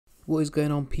What is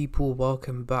going on, people?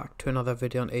 Welcome back to another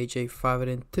video on AJ5, and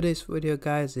in today's video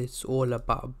guys, it's all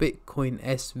about Bitcoin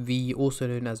SV, also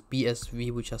known as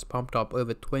BSV, which has pumped up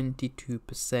over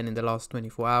 22% in the last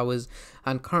 24 hours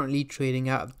and currently trading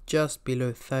at just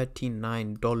below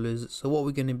 $39. So what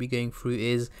we're going to be going through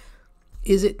is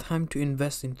it time to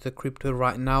invest into the crypto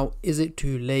right now? Is it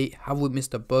too late? Have we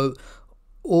missed a boat?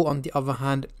 Or on the other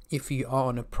hand, if you are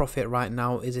on a profit right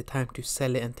now, is it time to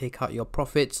sell it and take out your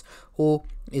profits? Or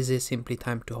is it simply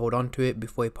time to hold on to it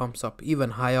before it pumps up even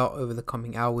higher over the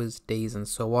coming hours, days and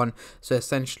so on? So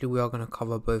essentially we are going to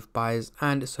cover both buyers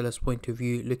and sellers point of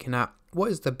view, looking at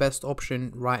what is the best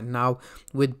option right now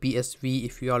with BSV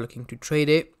if you are looking to trade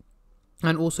it.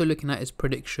 And also looking at its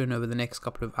prediction over the next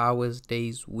couple of hours,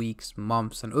 days, weeks,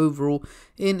 months, and overall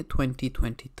in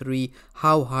 2023,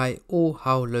 how high or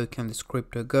how low can this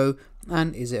crypto go,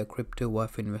 and is it a crypto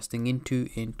worth investing into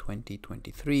in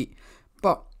 2023?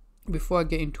 But before I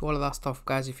get into all of that stuff,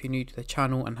 guys, if you're new to the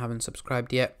channel and haven't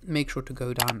subscribed yet, make sure to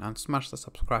go down and smash the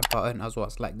subscribe button, as well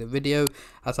as like the video,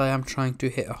 as I am trying to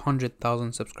hit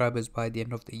 100,000 subscribers by the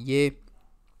end of the year.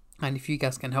 And if you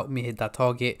guys can help me hit that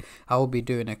target, I will be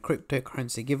doing a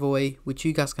cryptocurrency giveaway, which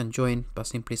you guys can join by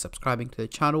simply subscribing to the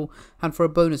channel. And for a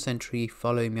bonus entry,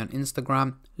 following me on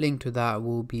Instagram. Link to that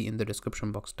will be in the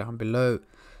description box down below.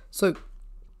 So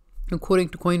according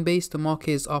to Coinbase, the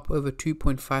market is up over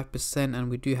 2.5%,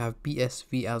 and we do have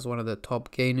BSV as one of the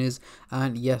top gainers.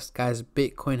 And yes guys,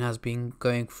 Bitcoin has been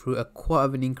going through quite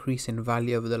of an increase in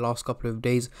value over the last couple of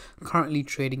days, currently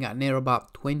trading at near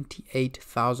about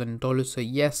 $28,000. so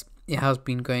yes, it has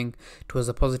been going towards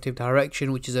a positive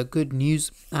direction, which is a good news.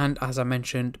 And as I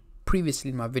mentioned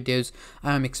previously in my videos,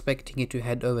 I am expecting it to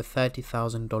head over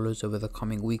 $30,000 over the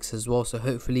coming weeks as well. So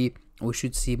hopefully we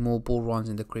should see more bull runs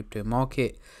in the crypto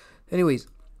market. Anyways,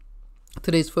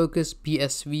 today's focus,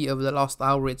 BSV. Over the last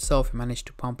hour itself, it managed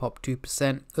to pump up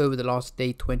 2%. Over the last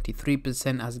day,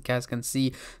 23%. As you guys can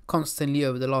see, constantly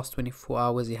over the last 24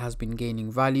 hours, it has been gaining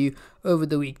value. Over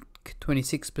the week,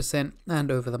 26%,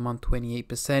 and over the month,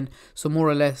 28%. So more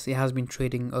or less, it has been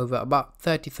trading over about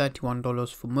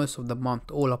 $31 for most of the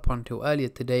month, all up until earlier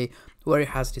today, where it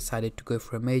has decided to go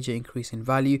for a major increase in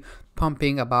value,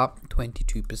 pumping about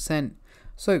 22%.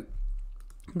 So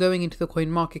going into the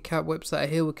CoinMarketCap website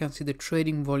here, we can see the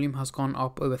trading volume has gone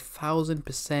up over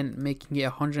 1,000%, making it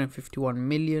 $151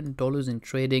 million in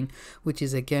trading, which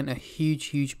is again a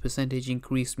huge percentage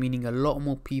increase, meaning a lot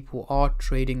more people are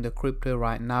trading the crypto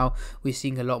right now. We're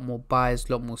seeing a lot more buyers,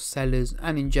 a lot more sellers,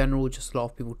 and in general just a lot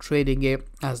of people trading it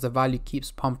as the value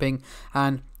keeps pumping.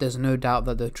 And there's no doubt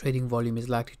that the trading volume is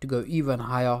likely to go even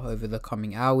higher over the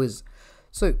coming hours.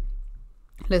 So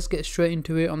let's get straight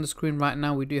into it. On the screen right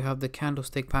now, we do have the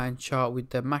candlestick pattern chart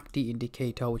with the MACD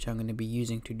indicator, which I'm going to be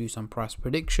using to do some price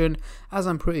prediction, as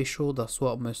I'm pretty sure that's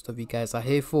what most of you guys are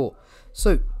here for.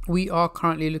 So we are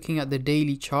currently looking at the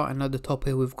daily chart, and at the top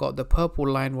here we've got the purple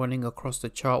line running across the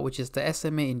chart, which is the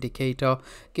SMA indicator,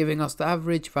 giving us the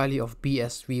average value of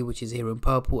BSV, which is here in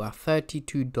purple at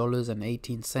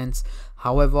 $32.18.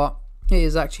 However, it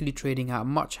is actually trading at a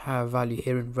much higher value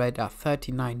here in red at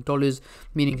 $39,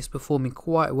 meaning it's performing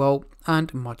quite well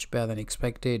and much better than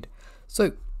expected.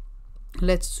 So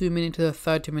let's zoom in into the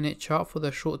 30-minute chart for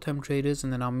the short-term traders,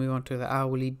 and then I'll move on to the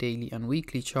hourly, daily and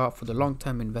weekly chart for the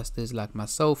long-term investors like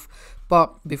myself.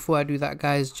 But before I do that,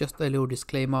 guys, just a little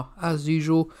disclaimer. As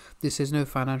usual, this is no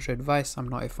financial advice. I'm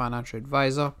not a financial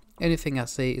advisor. Anything I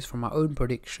say is from my own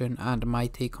prediction and my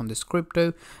take on this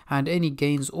crypto, and any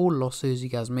gains or losses you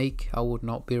guys make, I would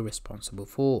not be responsible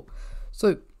for.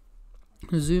 So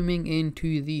zooming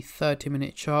into the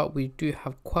 30-minute chart, we do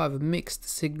have quite a mixed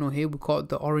signal here. We've got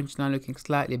the orange line looking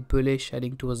slightly bullish,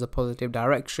 heading towards a positive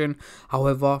direction.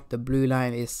 However, the blue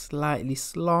line is slightly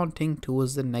slanting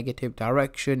towards the negative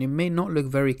direction. It may not look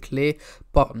very clear,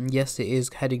 but yes, it is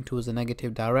heading towards the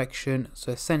negative direction.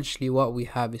 So essentially what we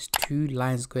have is two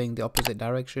lines going the opposite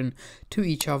direction to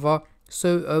each other.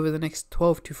 So over the next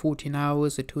 12 to 14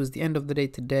 hours, so towards the end of the day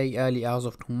today, early hours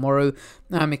of tomorrow,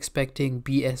 I'm expecting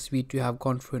BSV to have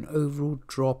gone through an overall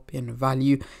drop in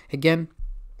value. Again,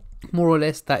 more or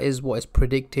less that is what is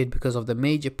predicted because of the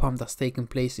major pump that's taken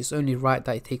place. It's only right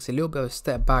that it takes a little bit of a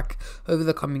step back over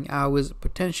the coming hours,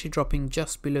 potentially dropping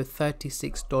just below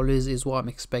 $36 is what I'm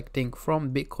expecting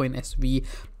from Bitcoin SV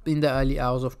in the early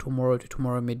hours of tomorrow to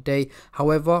tomorrow midday.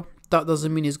 However, that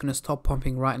doesn't mean it's going to stop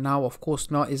pumping right now. Of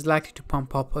course not. It's likely to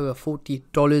pump up over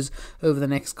 $40 over the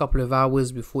next couple of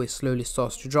hours before it slowly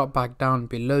starts to drop back down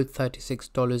below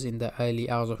 $36 in the early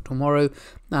hours of tomorrow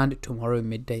and tomorrow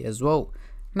midday as well.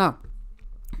 Now,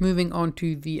 Moving on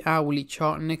to the hourly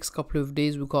chart, next couple of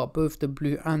days we got both the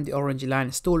blue and the orange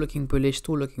line still looking bullish,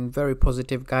 still looking very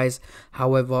positive, guys.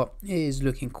 However, it is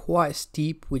looking quite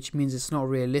steep, which means it's not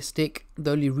realistic.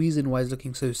 The only reason why it's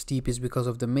looking so steep is because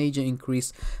of the major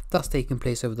increase that's taken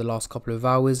place over the last couple of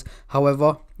hours.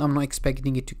 However, I'm not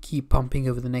expecting it to keep pumping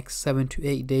over the next 7 to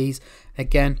 8 days.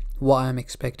 Again, what I'm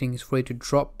expecting is for it to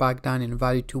drop back down in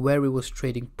value to where it was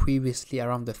trading previously,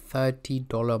 around the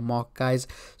 $30 mark, guys.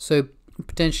 So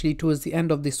potentially towards the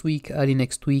end of this week, early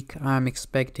next week, I'm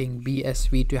expecting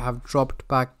BSV to have dropped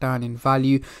back down in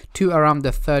value to around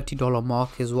the $30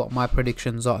 mark is what my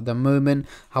predictions are at the moment.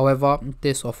 However,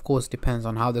 this of course depends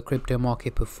on how the crypto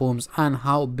market performs and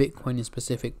how Bitcoin in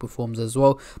specific performs as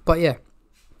well. But yeah,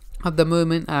 at the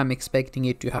moment I'm expecting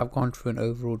it to have gone through an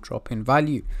overall drop in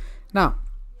value. Now,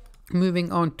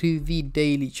 moving on to the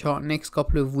daily chart, next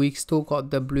couple of weeks still got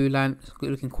the blue line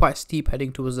looking quite steep,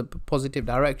 heading towards a positive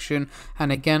direction. And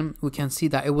again, we can see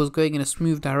that it was going in a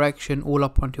smooth direction all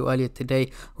up until earlier today,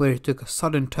 where it took a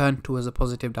sudden turn towards a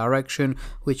positive direction,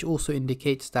 which also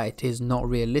indicates that it is not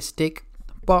realistic.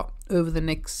 But over the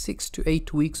next 6 to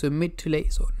 8 weeks, so mid to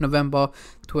late November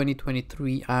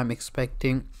 2023, I am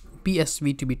expecting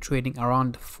BSV to be trading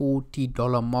around the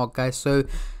 $40 mark, guys. So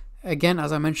again,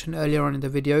 as I mentioned earlier on in the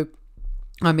video,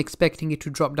 I'm expecting it to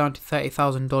drop down to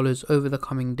 $30,000 over the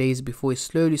coming days before it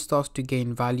slowly starts to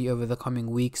gain value over the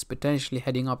coming weeks, potentially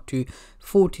heading up to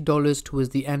 $40 towards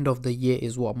the end of the year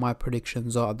is what my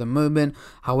predictions are at the moment.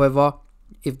 However,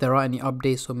 if there are any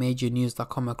updates or major news that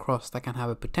come across that can have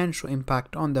a potential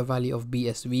impact on the value of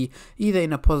BSV, either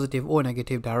in a positive or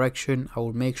negative direction, I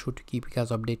will make sure to keep you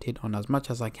guys updated on as much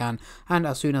as I can and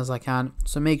as soon as I can.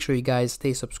 So make sure you guys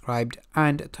stay subscribed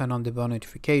and turn on the bell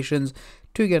notifications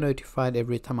to get notified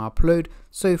every time I upload.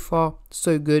 So far,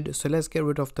 so good. So let's get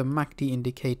rid of the MACD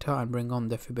indicator and bring on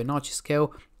the Fibonacci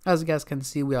scale. As you guys can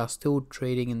see, we are still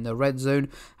trading in the red zone,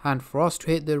 and for us to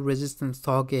hit the resistance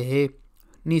target here,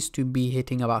 needs to be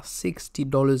hitting about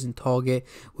 $60 in target,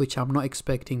 which I'm not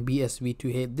expecting BSV to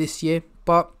hit this year,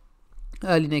 but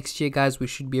early next year, guys, we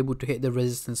should be able to hit the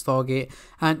resistance target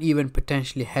and even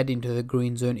potentially head into the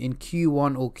green zone in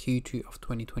Q1 or Q2 of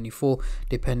 2024,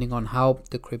 depending on how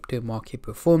the crypto market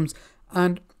performs.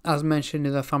 And as mentioned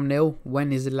in the thumbnail,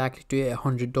 when is it likely to hit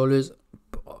 $100?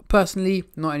 Personally,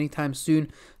 not anytime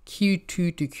soon.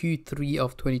 Q2 to Q3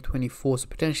 of 2024, so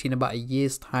potentially in about a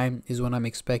year's time is when I'm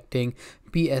expecting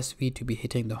BSV to be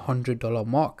hitting the $100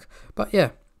 mark. But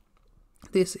yeah,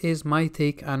 this is my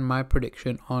take and my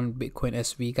prediction on Bitcoin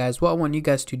SV, guys. What I want you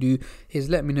guys to do is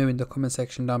let me know in the comment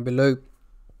section down below,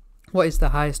 what is the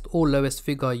highest or lowest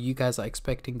figure you guys are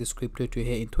expecting this crypto to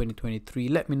hit in 2023?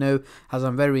 Let me know, as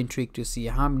I'm very intrigued to see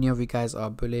how many of you guys are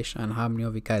bullish and how many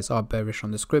of you guys are bearish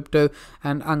on this crypto.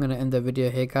 And I'm going to end the video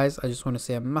here, guys. I just want to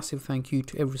say a massive thank you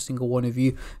to every single one of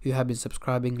you who have been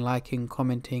subscribing, liking,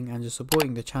 commenting, and just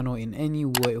supporting the channel in any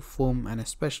way or form, and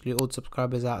especially old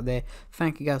subscribers out there.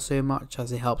 Thank you guys so much,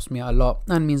 as it helps me out a lot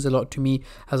and means a lot to me,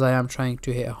 as I am trying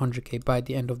to hit 100k by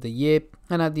the end of the year.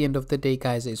 And at the end of the day,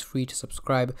 guys, it's free to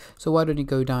subscribe, so why don't you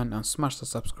go down and smash the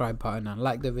subscribe button and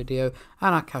like the video,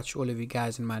 and I'll catch all of you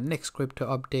guys in my next crypto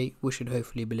update, which should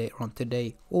hopefully be later on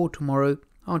today or tomorrow.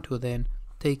 Until then,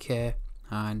 take care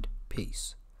and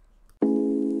peace.